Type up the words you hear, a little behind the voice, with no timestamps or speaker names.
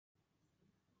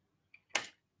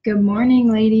Good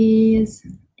morning, ladies.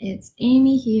 It's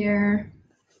Amy here.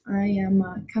 I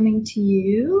am coming to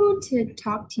you to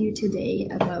talk to you today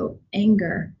about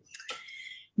anger.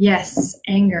 Yes,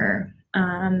 anger.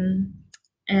 And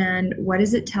what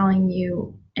is it telling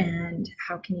you and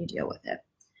how can you deal with it?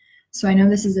 So I know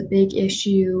this is a big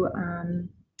issue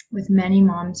with many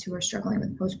moms who are struggling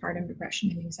with postpartum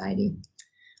depression and anxiety.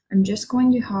 I'm just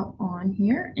going to hop on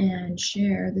here and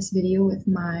share this video with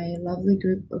my lovely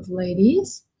group of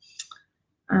ladies.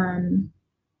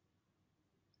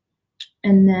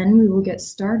 And then we will get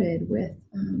started with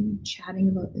chatting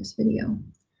about this video.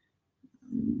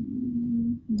 I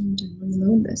need to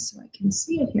reload this so I can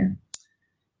see it here.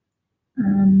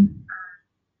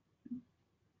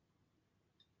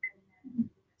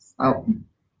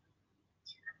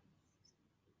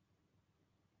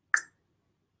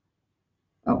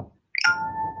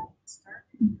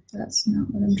 That's not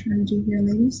what I'm trying to do here,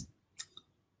 ladies.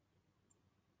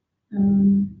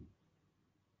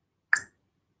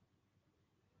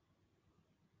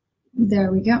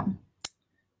 There we go.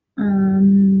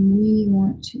 We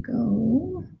want to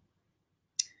go.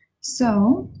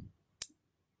 So,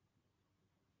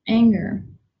 anger.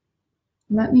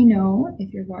 Let me know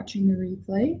if you're watching the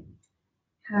replay.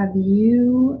 Have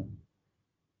you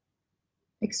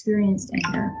experienced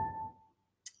anger?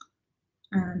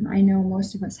 I know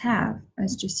most of us have,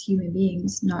 as just human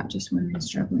beings, not just women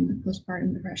struggling with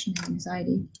postpartum depression and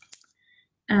anxiety.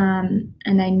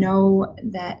 And I know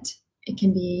that it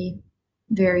can be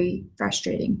very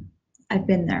frustrating. I've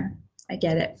been there. I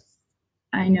get it.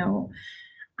 I know.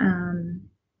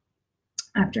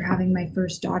 After having my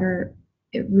first daughter,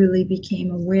 it really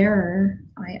became aware.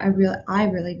 I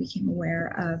really became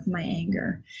aware of my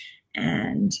anger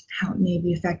and how it may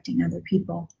be affecting other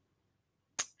people.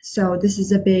 So this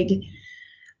is a big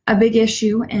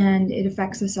issue, and it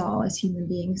affects us all as human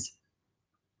beings.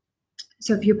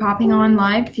 So if you're popping on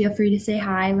live, feel free to say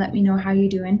hi. Let me know how you're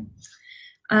doing.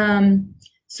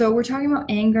 So we're talking about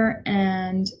anger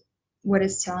and what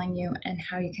it's telling you and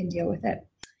how you can deal with it.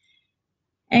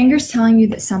 Anger is telling you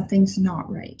that something's not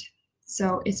right.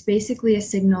 So it's basically a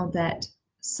signal that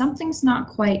something's not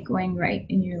quite going right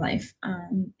in your life.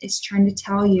 It's trying to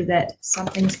tell you that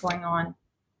something's going on.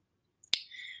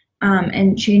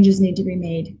 And changes need to be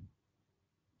made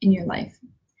in your life.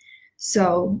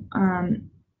 So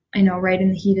I know right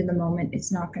in the heat of the moment,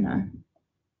 it's not going to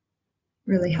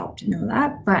really help to know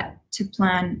that, but to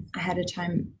plan ahead of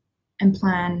time and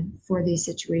plan for these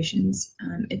situations,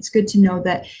 it's good to know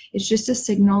that it's just a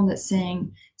signal that's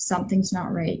saying something's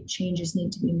not right, changes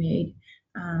need to be made.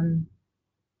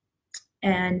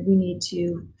 And we need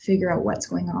to figure out what's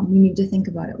going on. We need to think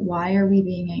about it. Why are we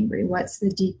being angry? What's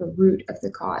the deeper root of the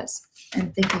cause?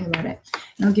 And thinking about it.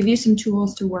 And I'll give you some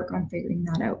tools to work on figuring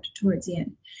that out towards the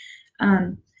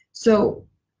end. So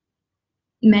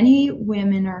many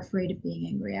women are afraid of being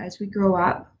angry. As we grow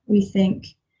up, we think,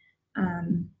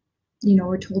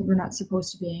 we're told we're not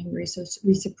supposed to be angry. So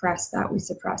we suppress that.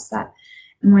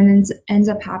 And what ends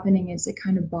up happening is it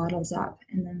kind of bottles up,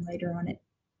 and then later on it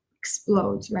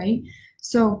explodes, right?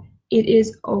 So it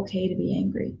is okay to be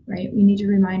angry, right? We need to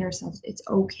remind ourselves it's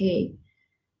okay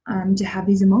to have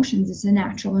these emotions. It's a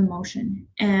natural emotion.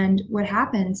 And what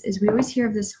happens is we always hear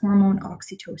of this hormone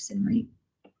oxytocin, right?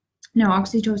 Now,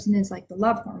 oxytocin is like the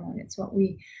love hormone. It's what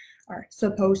we are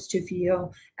supposed to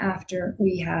feel after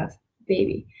we have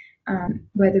baby.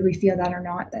 Whether we feel that or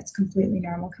not, that's completely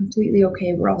normal, completely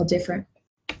okay. We're all different.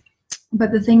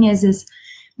 But the thing is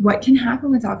what can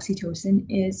happen with oxytocin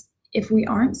is if we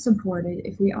aren't supported,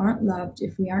 if we aren't loved,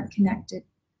 if we aren't connected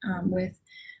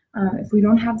if we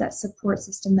don't have that support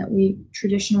system that we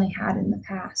traditionally had in the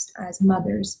past as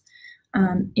mothers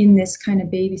in this kind of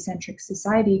baby-centric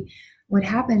society, what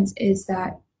happens is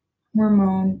that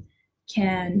hormone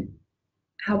can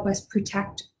help us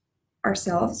protect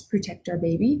ourselves, protect our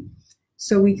baby.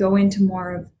 So we go into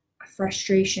more of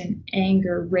frustration,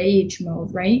 anger, rage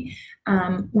mode, right?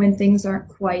 When things aren't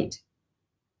quite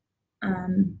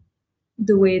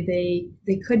the way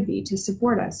they could be to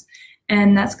support us.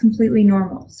 And that's completely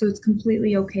normal. So it's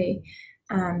completely okay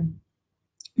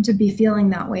to be feeling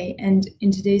that way. And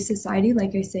in today's society,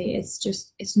 like I say,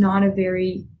 it's not a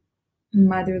very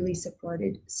motherly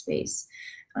supported space.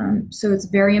 So it's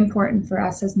very important for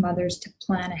us as mothers to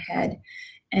plan ahead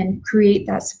and create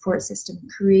that support system,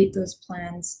 create those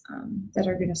plans that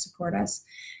are going to support us,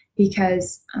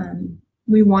 because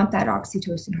we want that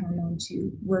oxytocin hormone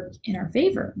to work in our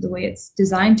favor, the way it's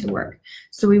designed to work.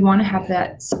 So we want to have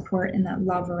that support and that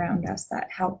love around us, that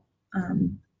help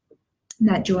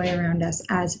that joy around us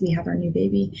as we have our new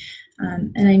baby.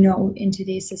 And I know in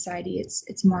today's society,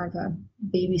 it's more of a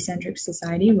baby-centric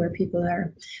society where people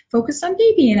are focused on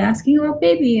baby and asking about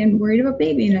baby and worried about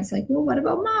baby. And it's like, well, what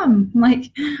about mom?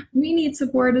 Like, we need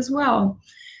support as well.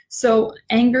 So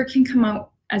anger can come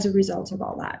out as a result of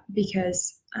all that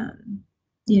because,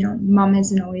 you know, mom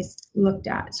isn't always looked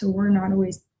at. So we're not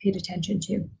always paid attention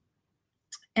to.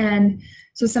 And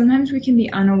so sometimes we can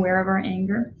be unaware of our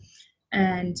anger.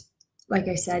 And like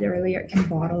I said earlier, it can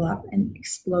bottle up and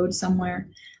explode somewhere.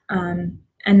 And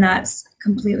that's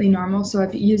completely normal. So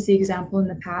I've used the example in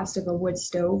the past of a wood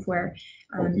stove where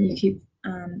you keep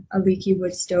a leaky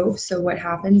wood stove. So what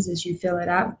happens is you fill it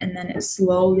up and then it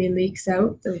slowly leaks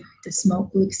out, the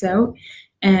smoke leaks out,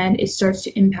 and it starts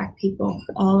to impact people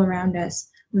all around us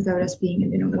without us being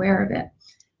even aware of it,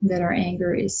 that our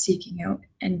anger is seeking out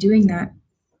and doing that.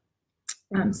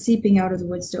 Seeping out of the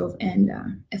wood stove and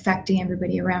affecting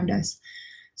everybody around us.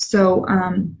 So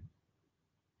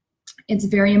it's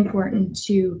very important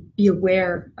to be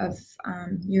aware of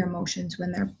your emotions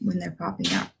when they're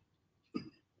popping up,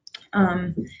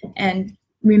 and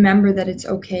remember that it's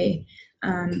okay.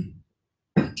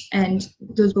 And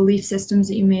those belief systems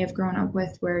that you may have grown up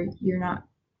with, where you're not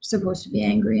supposed to be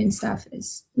angry and stuff,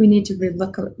 is we need to really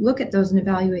look at those and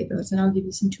evaluate those. And I'll give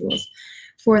you some tools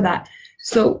for that.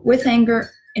 So with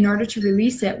anger, in order to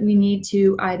release it, we need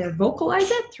to either vocalize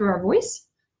it through our voice,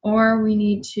 or we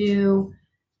need to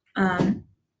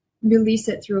release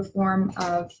it through a form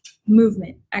of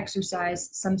movement, exercise,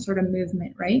 some sort of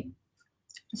movement, right?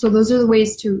 So those are the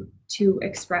ways to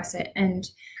express it and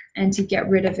to get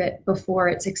rid of it before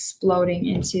it's exploding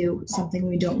into something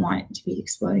we don't want it to be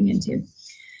exploding into.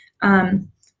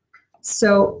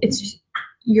 So it's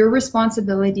your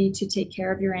responsibility to take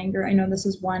care of your anger. I know this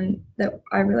is one that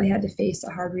I really had to face a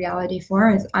hard reality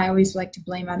for, is I always like to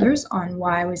blame others on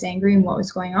why I was angry and what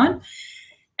was going on.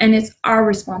 And it's our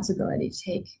responsibility to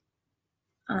take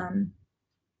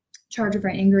charge of our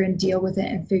anger and deal with it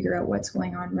and figure out what's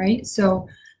going on, right? So,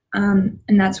 and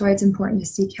that's why it's important to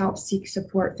seek help, seek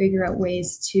support, figure out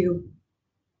ways to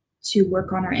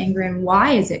work on our anger and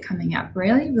why is it coming up,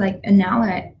 really? Like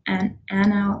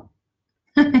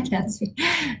I can't speak.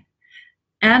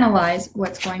 Analyze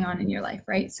what's going on in your life,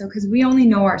 right? So, because we only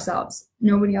know ourselves,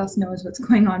 nobody else knows what's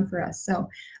going on for us. So,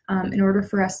 in order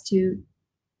for us to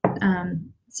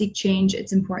seek change,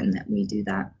 it's important that we do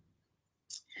that.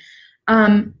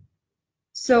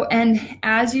 So, and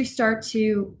as you start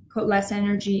to put less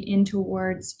energy in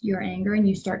towards your anger and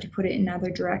you start to put it in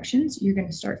other directions, you're going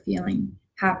to start feeling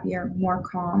happier, more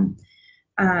calm,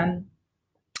 and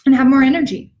have more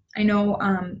energy. I know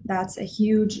that's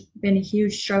been a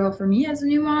huge struggle for me as a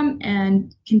new mom,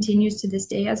 and continues to this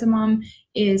day as a mom,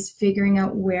 is figuring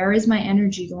out, where is my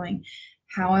energy going?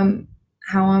 How am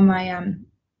I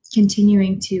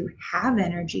continuing to have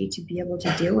energy to be able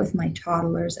to deal with my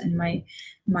toddlers and my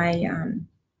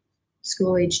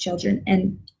school age children?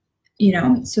 And you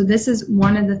know, so this is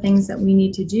one of the things that we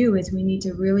need to do, is we need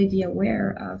to really be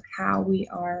aware of how we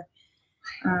are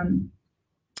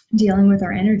dealing with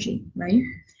our energy, right?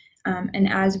 And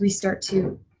as we start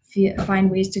to find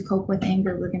ways to cope with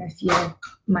anger, we're going to feel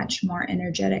much more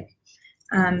energetic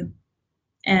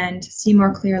and see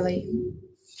more clearly,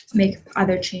 make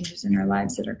other changes in our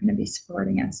lives that are going to be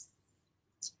supporting us.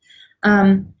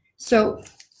 So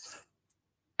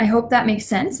I hope that makes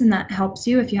sense and that helps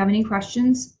you. If you have any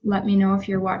questions, let me know. If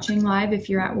you're watching live, if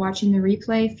you're watching the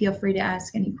replay, feel free to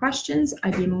ask any questions.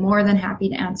 I'd be more than happy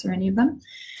to answer any of them.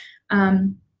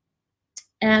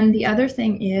 And the other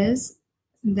thing is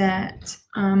that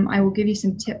I will give you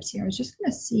some tips here. I was just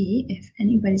going to see if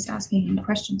anybody's asking any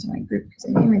questions in my group, because I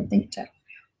didn't even think to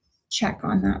check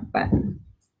on that. But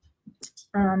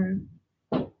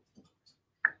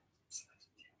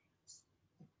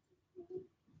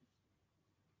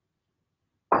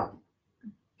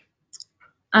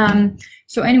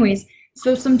so anyways,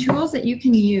 so some tools that you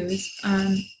can use.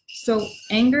 So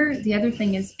anger, the other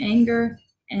thing is anger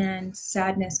and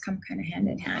sadness come kind of hand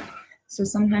in hand. So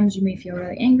sometimes you may feel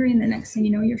really angry, and the next thing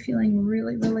you know, you're feeling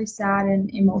really, really sad and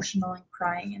emotional and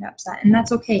crying and upset. And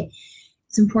that's okay.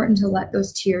 It's important to let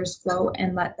those tears flow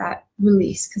and let that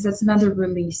release, because that's another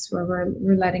release where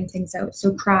we're letting things out.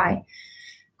 So cry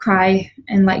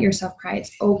and let yourself cry.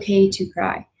 It's okay to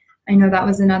cry. I know that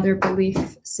was another belief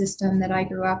system that I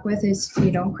grew up with, is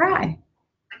you don't cry.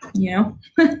 You know,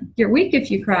 you're weak if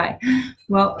you cry.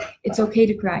 Well, it's okay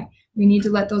to cry. We need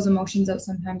to let those emotions out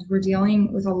sometimes. We're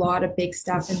dealing with a lot of big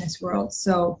stuff in this world.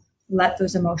 So let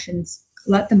those emotions,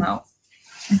 let them out.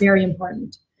 Very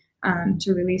important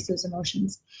to release those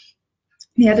emotions.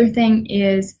 The other thing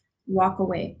is walk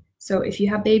away. So if you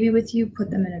have baby with you,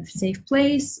 put them in a safe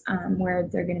place where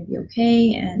they're going to be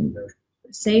okay and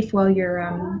safe while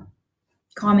you're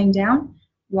calming down.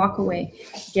 Walk away,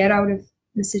 get out of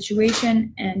the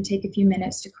situation and take a few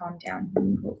minutes to calm down.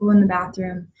 Go in the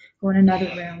bathroom, go in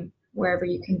another room, wherever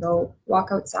you can go. Walk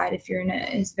outside. If you're in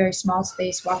a very small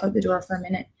space, walk out the door for a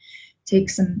minute, take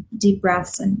some deep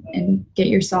breaths and get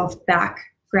yourself back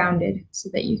grounded so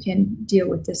that you can deal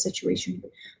with the situation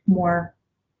more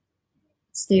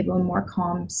stable, more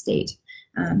calm state.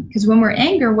 Because when we're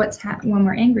angry, what's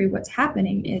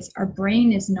happening is our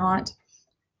brain is not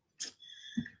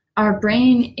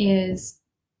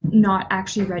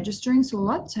actually registering. So a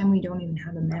lot of the time we don't even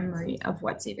have a memory of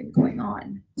what's even going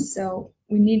on. So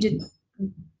we need to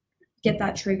get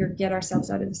that trigger, get ourselves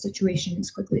out of the situation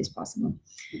as quickly as possible.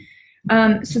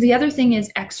 So the other thing is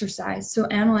exercise. So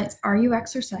analytes, are you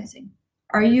exercising?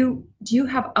 Do you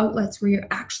have outlets where you're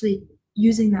actually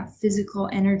using that physical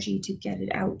energy to get it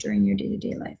out during your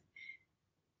day-to-day life?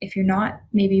 If you're not,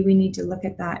 maybe we need to look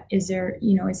at that. Is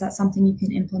that something you can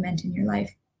implement in your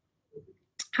life?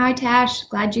 Hi, Tash.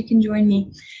 Glad you can join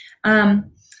me.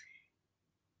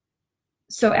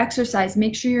 So exercise,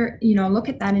 make sure look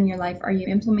at that in your life. Are you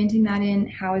implementing that in?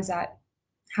 How does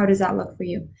that look for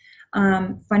you?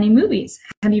 Funny movies.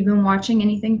 Have you been watching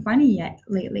anything funny yet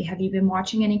lately? Have you been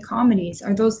watching any comedies?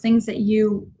 Are those things that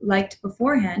you liked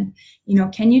beforehand?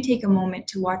 Can you take a moment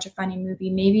to watch a funny movie?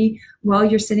 Maybe while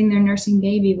you're sitting there nursing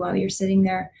baby, while you're sitting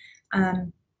there,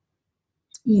 can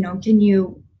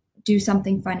you do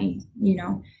something funny?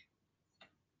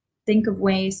 Think of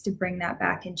ways to bring that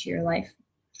back into your life.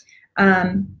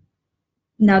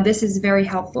 Now, this is very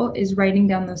helpful, is writing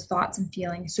down those thoughts and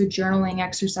feelings. So journaling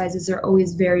exercises are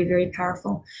always very, very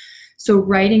powerful. So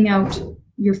writing out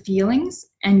your feelings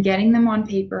and getting them on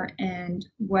paper and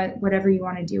whatever you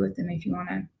want to do with them. If you want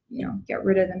to, get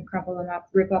rid of them, crumple them up,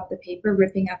 rip up the paper.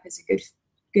 Ripping up is a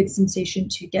good sensation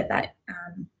to get that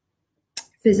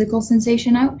physical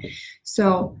sensation out.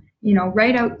 So,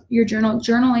 write out your journal.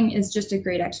 Journaling is just a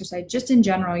great exercise. Just in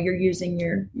general, you're using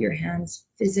your hands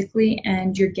physically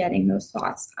and you're getting those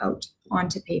thoughts out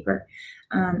onto paper.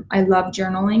 I love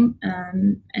journaling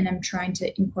and I'm trying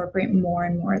to incorporate more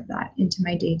and more of that into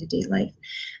my day-to-day life.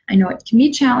 I know it can be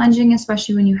challenging,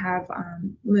 especially when you have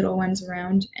little ones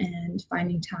around and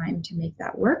finding time to make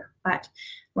that work. But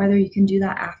whether you can do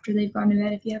that after they've gone to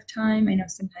bed if you have time. I know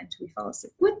sometimes we fall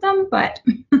asleep with them, but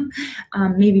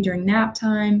maybe during nap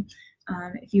time,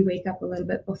 if you wake up a little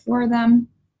bit before them.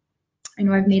 I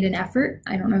know I've made an effort.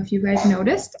 I don't know if you guys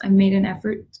noticed. I've made an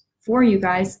effort for you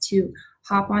guys to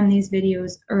hop on these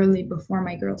videos early before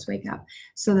my girls wake up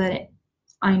so that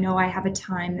I know I have a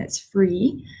time that's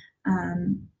free,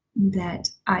 that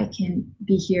I can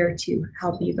be here to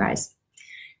help you guys.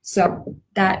 So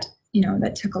that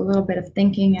took a little bit of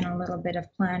thinking and a little bit of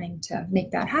planning to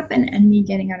make that happen, and me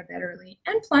getting out of bed early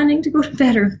and planning to go to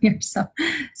bed earlier. So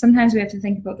sometimes we have to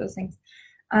think about those things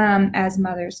as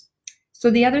mothers. So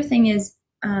the other thing is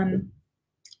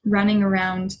running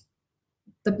around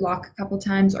the block a couple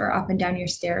times or up and down your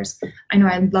stairs. I know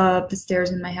I love the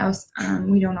stairs in my house.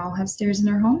 We don't all have stairs in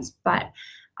our homes, but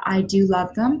I do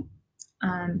love them.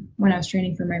 When I was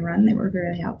training for my run, they were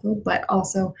very helpful, but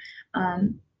also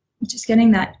just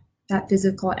getting that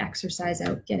physical exercise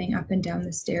out, getting up and down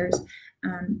the stairs.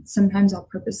 Sometimes I'll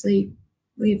purposely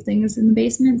leave things in the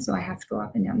basement, so I have to go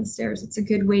up and down the stairs. It's a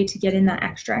good way to get in that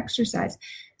extra exercise,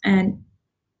 and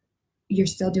you're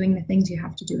still doing the things you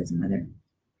have to do as a mother.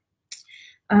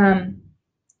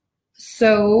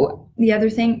 So the other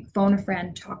thing, phone a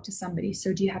friend, talk to somebody.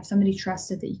 So do you have somebody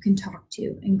trusted that you can talk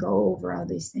to and go over all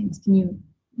these things? Can you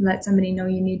let somebody know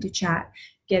you need to chat,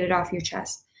 get it off your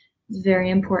chest? It's very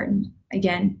important.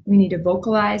 Again, we need to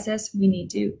vocalize this. We need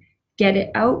to get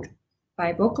it out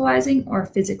by vocalizing or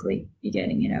physically be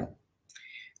getting it out.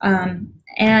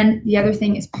 And the other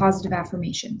thing is positive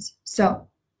affirmations. So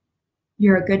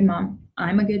you're a good mom.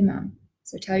 I'm a good mom.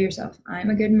 So tell yourself, I'm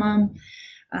a good mom.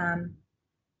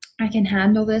 I can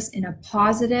handle this in a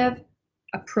positive,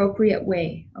 appropriate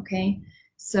way, okay?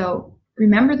 So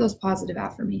remember those positive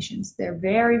affirmations. They're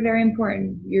very, very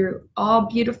important. You're all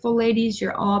beautiful ladies.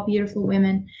 You're all beautiful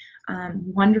women,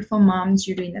 wonderful moms.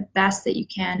 You're doing the best that you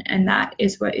can, and that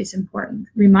is what is important.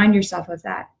 Remind yourself of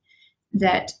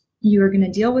that you are going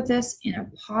to deal with this in a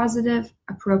positive,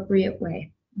 appropriate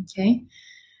way, okay?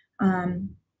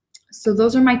 So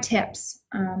those are my tips.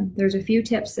 There's a few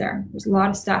tips there. There's a lot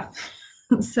of stuff.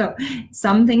 So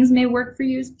some things may work for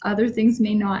you, other things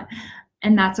may not,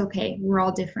 and that's okay. We're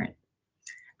all different.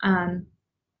 Now,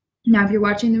 if you're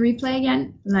watching the replay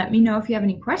again, let me know if you have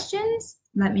any questions.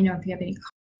 Let me know if you have any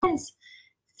comments.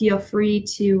 Feel free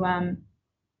to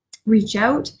reach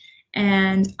out,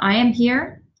 and I am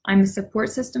here. I'm a support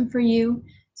system for you.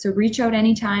 So reach out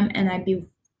anytime, and I'd be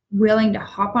willing to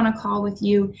hop on a call with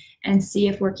you and see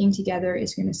if working together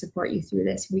is going to support you through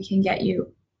this. We can get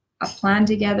you a plan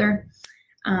together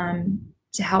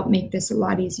to help make this a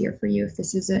lot easier for you if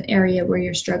this is an area where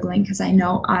you're struggling, because I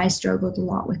know I struggled a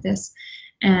lot with this,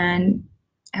 and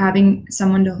having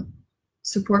someone to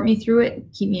support me through it,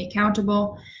 keep me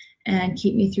accountable, and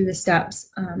keep me through the steps.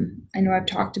 I know I've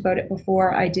talked about it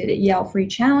before. I did a Yell-Free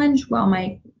Challenge while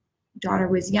my daughter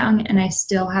was young, and I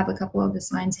still have a couple of the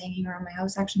signs hanging around my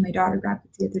house. Actually, my daughter grabbed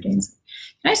it the other day and said,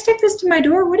 "Can I stick this to my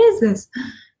door? What is this?" I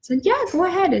said, "Yeah, go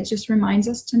ahead." It just reminds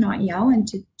us to not yell and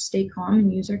to stay calm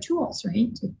and use our tools,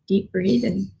 right? To deep breathe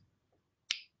and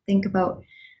think about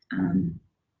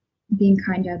being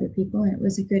kind to other people. And it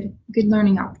was a good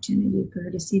learning opportunity for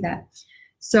her to see that.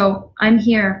 So I'm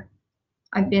here.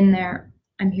 I've been there.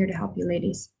 I'm here to help you,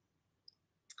 ladies.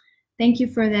 Thank you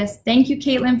for this. Thank you,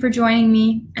 Caitlin, for joining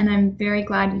me. And I'm very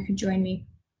glad you could join me.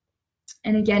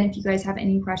 And again, if you guys have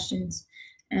any questions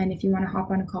and if you want to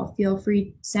hop on a call, feel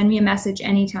free, send me a message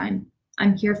anytime.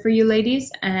 I'm here for you,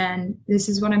 ladies, and this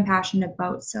is what I'm passionate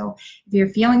about. So if you're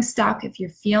feeling stuck, if you're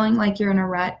feeling like you're in a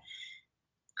rut,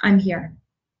 I'm here.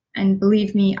 And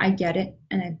believe me, I get it,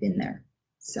 and I've been there.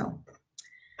 So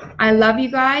I love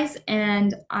you guys,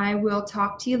 and I will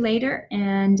talk to you later,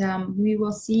 and we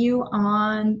will see you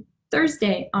on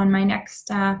Thursday on my next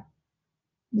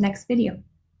video.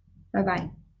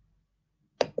 Bye-bye.